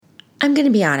I'm going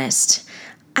to be honest.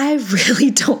 I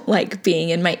really don't like being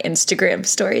in my Instagram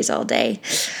stories all day.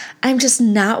 I'm just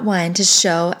not one to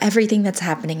show everything that's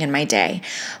happening in my day,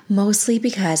 mostly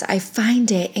because I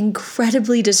find it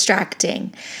incredibly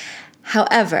distracting.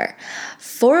 However,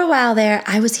 for a while there,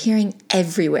 I was hearing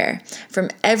everywhere from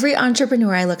every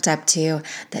entrepreneur I looked up to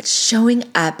that showing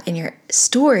up in your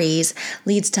stories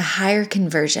leads to higher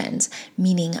conversions,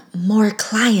 meaning more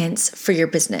clients for your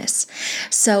business.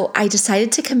 So I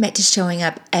decided to commit to showing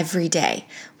up every day.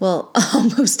 Well,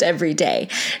 almost every day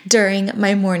during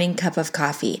my morning cup of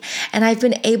coffee. And I've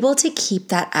been able to keep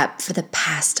that up for the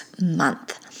past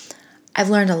month. I've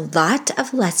learned a lot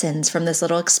of lessons from this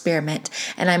little experiment,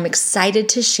 and I'm excited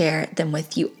to share them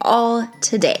with you all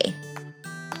today.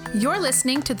 You're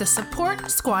listening to the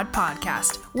Support Squad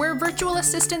podcast, where virtual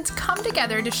assistants come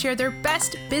together to share their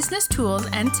best business tools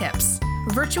and tips.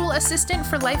 Virtual assistant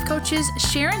for life coaches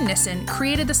Sharon Nissen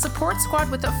created the Support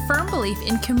Squad with a firm belief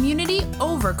in community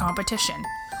over competition.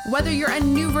 Whether you're a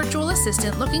new virtual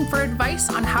assistant looking for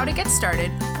advice on how to get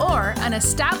started, or an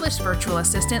established virtual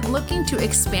assistant looking to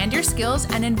expand your skills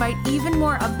and invite even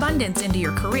more abundance into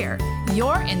your career,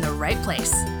 you're in the right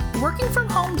place. Working from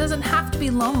home doesn't have to be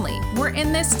lonely. We're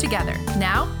in this together.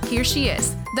 Now, here she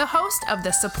is, the host of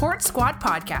the Support Squad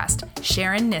podcast,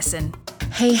 Sharon Nissen.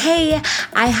 Hey,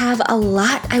 I have a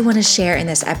lot I want to share in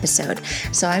this episode,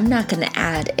 so I'm not going to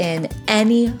add in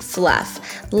any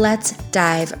fluff. Let's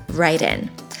dive right in.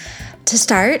 To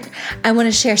start, I want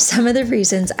to share some of the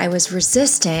reasons I was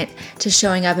resistant to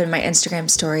showing up in my Instagram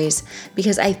stories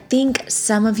because I think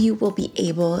some of you will be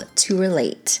able to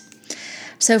relate.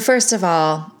 So first of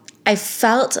all, I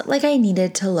felt like I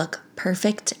needed to look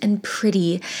perfect and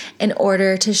pretty in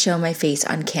order to show my face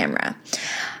on camera.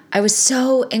 I was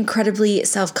so incredibly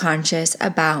self-conscious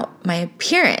about my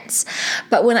appearance.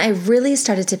 But when I really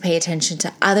started to pay attention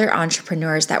to other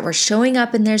entrepreneurs that were showing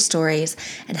up in their stories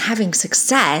and having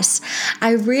success,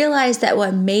 I realized that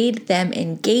what made them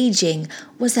engaging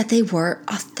was that they were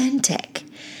authentic.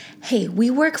 Hey, we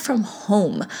work from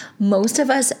home. Most of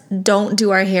us don't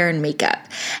do our hair and makeup.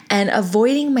 And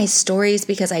avoiding my stories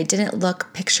because I didn't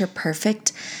look picture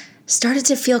perfect started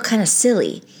to feel kind of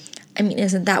silly. I mean,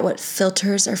 isn't that what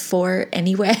filters are for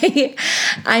anyway?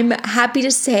 I'm happy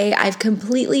to say I've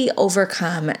completely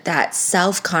overcome that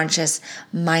self-conscious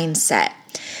mindset.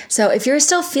 So if you're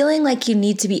still feeling like you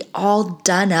need to be all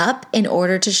done up in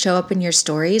order to show up in your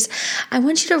stories, I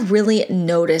want you to really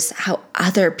notice how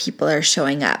other people are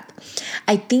showing up.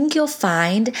 I think you'll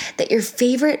find that your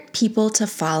favorite people to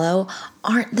follow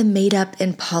aren't the made up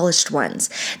and polished ones.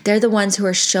 They're the ones who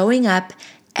are showing up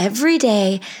every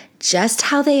day just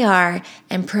how they are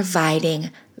and providing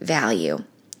value.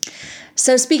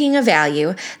 So speaking of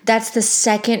value, that's the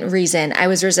second reason I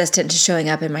was resistant to showing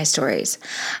up in my stories.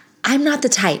 I'm not the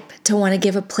type to want to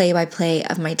give a play-by-play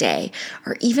of my day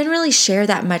or even really share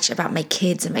that much about my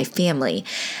kids and my family.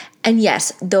 And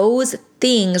yes, those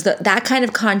things, that kind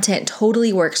of content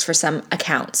totally works for some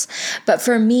accounts. But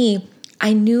for me,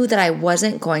 I knew that I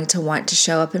wasn't going to want to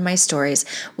show up in my stories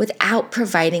without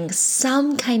providing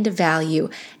some kind of value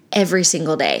every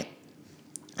single day.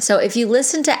 So if you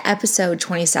listen to episode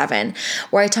 27,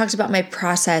 where I talked about my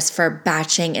process for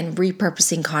batching and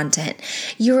repurposing content,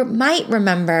 you might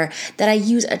remember that I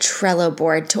use a Trello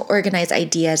board to organize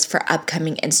ideas for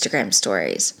upcoming Instagram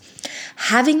stories.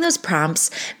 Having those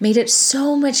prompts made it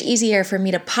so much easier for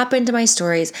me to pop into my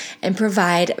stories and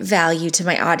provide value to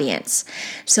my audience.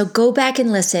 So go back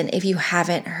and listen if you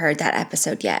haven't heard that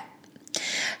episode yet.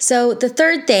 So the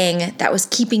third thing that was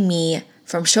keeping me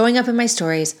from showing up in my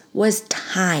stories was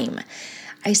time.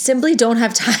 I simply don't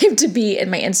have time to be in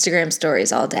my Instagram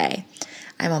stories all day.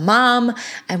 I'm a mom.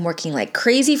 I'm working like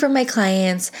crazy for my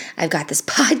clients. I've got this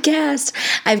podcast.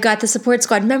 I've got the Support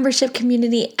Squad membership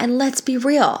community. And let's be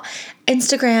real,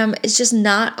 Instagram is just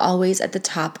not always at the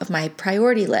top of my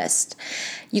priority list.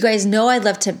 You guys know I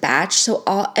love to batch, so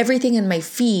everything in my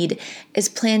feed is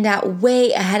planned out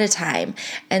way ahead of time.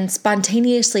 And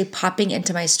spontaneously popping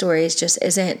into my stories just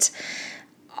isn't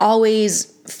always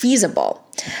feasible.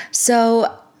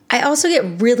 So I also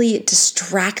get really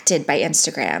distracted by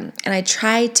Instagram, and I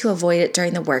try to avoid it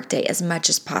during the workday as much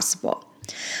as possible.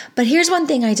 But here's one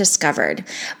thing I discovered.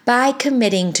 By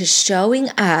committing to showing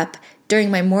up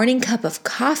during my morning cup of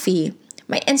coffee,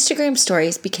 my Instagram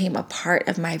stories became a part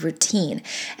of my routine,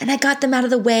 and I got them out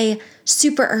of the way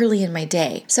super early in my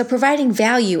day. So providing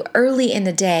value early in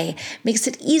the day makes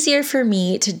it easier for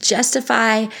me to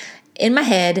justify in my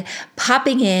head,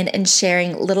 popping in and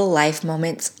sharing little life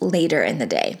moments later in the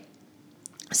day.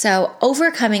 So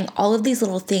overcoming all of these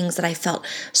little things that I felt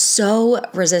so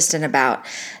resistant about,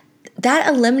 that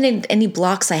eliminated any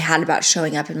blocks I had about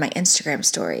showing up in my Instagram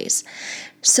stories.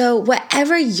 So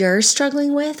whatever you're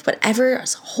struggling with,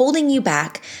 whatever's holding you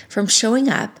back from showing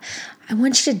up, I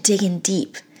want you to dig in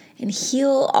deep and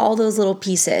heal all those little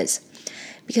pieces.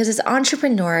 Because as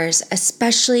entrepreneurs,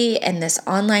 especially in this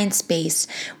online space,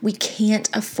 we can't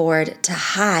afford to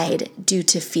hide due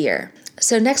to fear.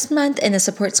 So next month in the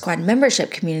Support Squad membership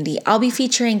community, I'll be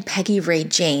featuring Peggy Ray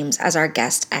James as our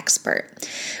guest expert.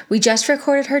 We just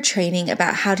recorded her training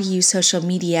about how to use social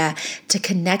media to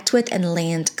connect with and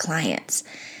land clients.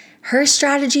 Her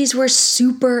strategies were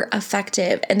super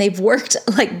effective and they've worked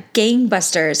like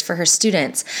gangbusters for her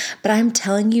students. But I'm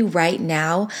telling you right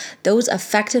now, those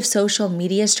effective social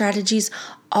media strategies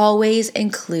always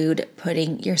include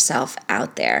putting yourself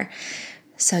out there.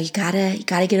 So you gotta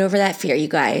get over that fear, you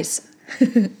guys.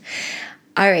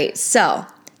 All right, so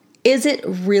is it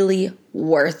really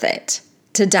worth it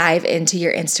to dive into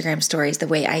your Instagram stories the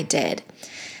way I did?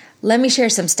 Let me share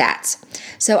some stats.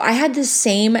 So I had the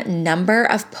same number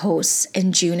of posts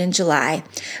in June and July,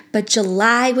 but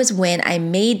July was when I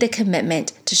made the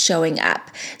commitment to showing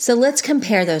up. So let's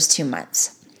compare those 2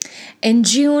 months. In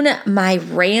June, my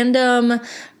random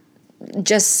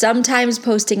just sometimes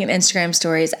posting in Instagram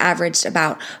stories averaged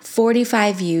about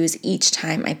 45 views each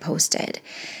time I posted.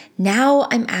 Now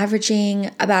I'm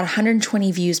averaging about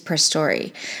 120 views per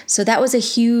story. So that was a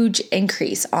huge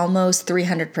increase, almost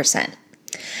 300%.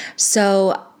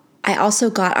 So I also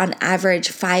got on average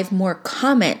 5 more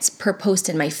comments per post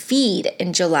in my feed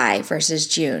in July versus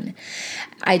June.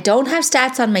 I don't have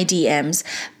stats on my DMs,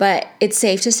 but it's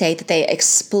safe to say that they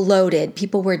exploded.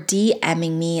 People were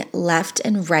DMing me left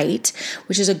and right,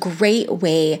 which is a great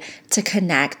way to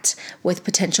connect with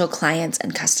potential clients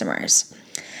and customers.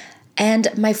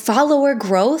 And my follower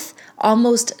growth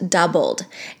almost doubled.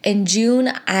 In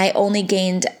June, I only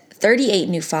gained 38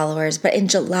 new followers, but in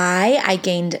July, I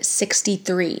gained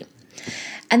 63.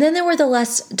 And then there were the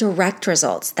less direct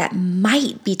results that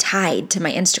might be tied to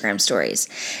my Instagram stories.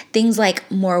 Things like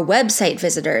more website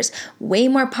visitors, way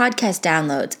more podcast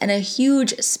downloads, and a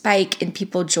huge spike in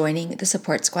people joining the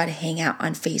Support Squad Hangout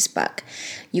on Facebook.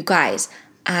 You guys,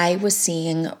 I was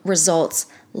seeing results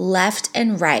left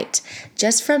and right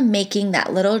just from making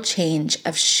that little change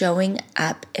of showing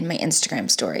up in my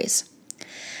Instagram stories.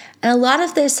 And a lot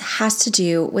of this has to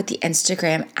do with the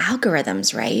Instagram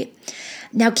algorithms, right?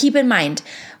 Now, keep in mind,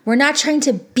 we're not trying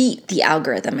to beat the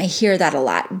algorithm. I hear that a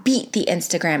lot. Beat the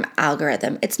Instagram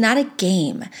algorithm. It's not a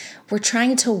game. We're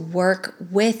trying to work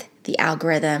with the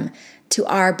algorithm to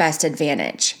our best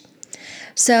advantage.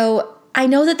 So I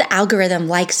know that the algorithm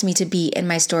likes me to be in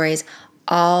my stories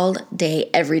all day,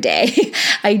 every day,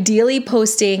 ideally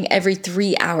posting every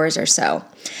 3 hours or so.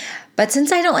 But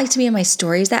since I don't like to be in my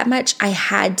stories that much, I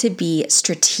had to be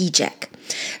strategic.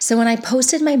 So when I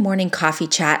posted my morning coffee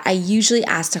chat, I usually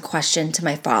asked a question to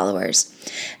my followers.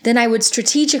 Then I would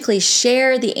strategically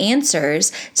share the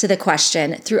answers to the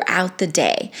question throughout the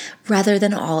day rather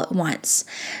than all at once.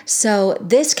 So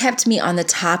this kept me on the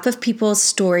top of people's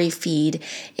story feed.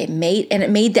 It made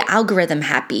the algorithm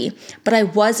happy, but I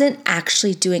wasn't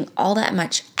actually doing all that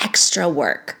much extra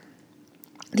work.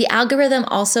 The algorithm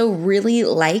also really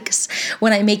likes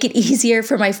when I make it easier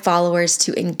for my followers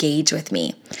to engage with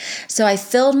me. So I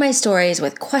filled my stories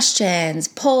with questions,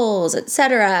 polls,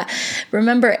 etc.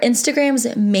 Remember,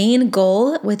 Instagram's main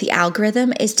goal with the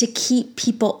algorithm is to keep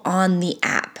people on the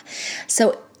app.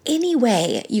 So any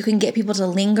way you can get people to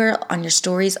linger on your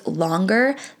stories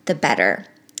longer, the better.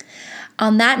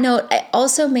 On that note, I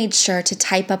also made sure to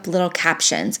type up little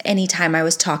captions anytime I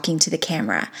was talking to the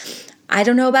camera. I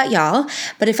don't know about y'all,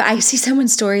 but if I see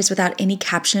someone's stories without any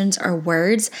captions or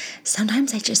words,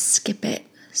 sometimes I just skip it.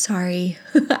 Sorry,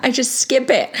 I just skip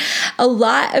it. A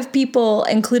lot of people,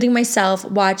 including myself,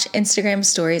 watch Instagram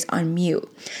stories on mute.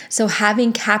 So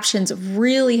having captions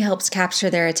really helps capture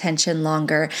their attention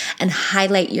longer and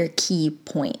highlight your key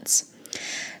points.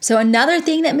 So another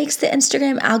thing that makes the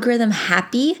Instagram algorithm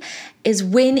happy is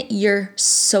when you're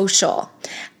social.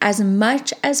 As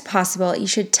much as possible, you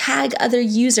should tag other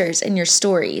users in your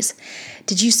stories.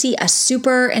 Did you see a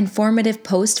super informative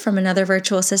post from another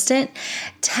virtual assistant?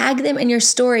 Tag them in your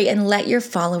story and let your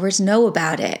followers know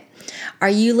about it. Are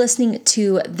you listening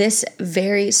to this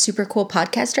very super cool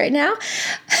podcast right now?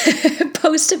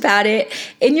 Post about it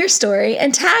in your story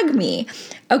and tag me.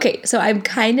 Okay, so I'm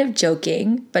kind of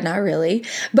joking, but not really.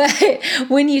 But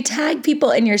when you tag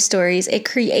people in your stories, it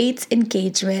creates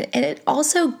engagement and it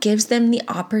also gives them the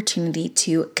opportunity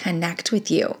to connect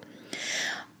with you.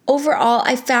 Overall,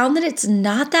 I found that it's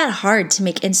not that hard to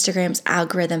make Instagram's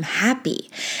algorithm happy.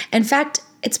 In fact,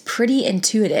 It's pretty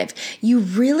intuitive. You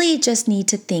really just need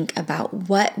to think about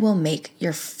what will make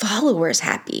your followers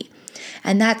happy.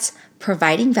 And that's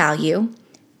providing value,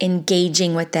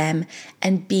 engaging with them,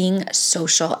 and being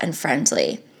social and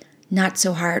friendly. Not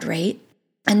so hard, right?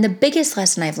 And the biggest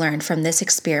lesson I've learned from this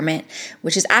experiment,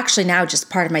 which is actually now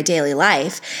just part of my daily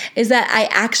life, is that I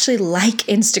actually like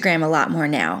Instagram a lot more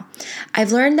now.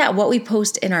 I've learned that what we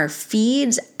post in our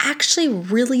feeds actually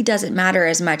really doesn't matter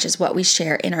as much as what we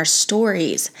share in our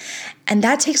stories. And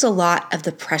that takes a lot of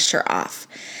the pressure off.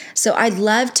 So I'd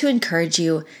love to encourage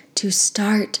you to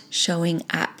start showing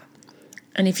up.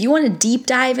 And if you want to deep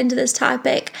dive into this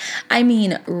topic, I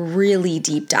mean really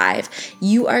deep dive,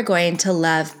 you are going to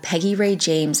love Peggy Ray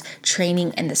James'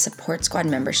 training in the Support Squad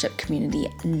membership community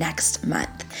next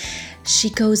month. She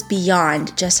goes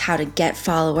beyond just how to get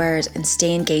followers and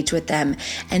stay engaged with them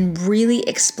and really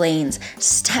explains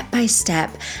step by step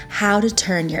how to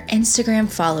turn your Instagram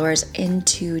followers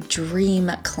into dream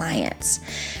clients.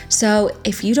 So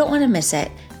if you don't want to miss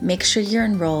it, make sure you're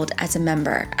enrolled as a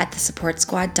member at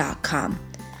thesupportsquad.com.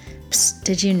 Psst,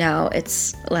 did you know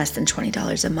it's less than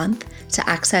 $20 a month to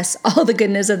access all the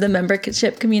goodness of the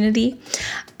membership community?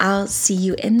 I'll see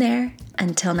you in there.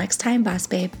 Until next time, Boss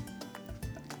Babe.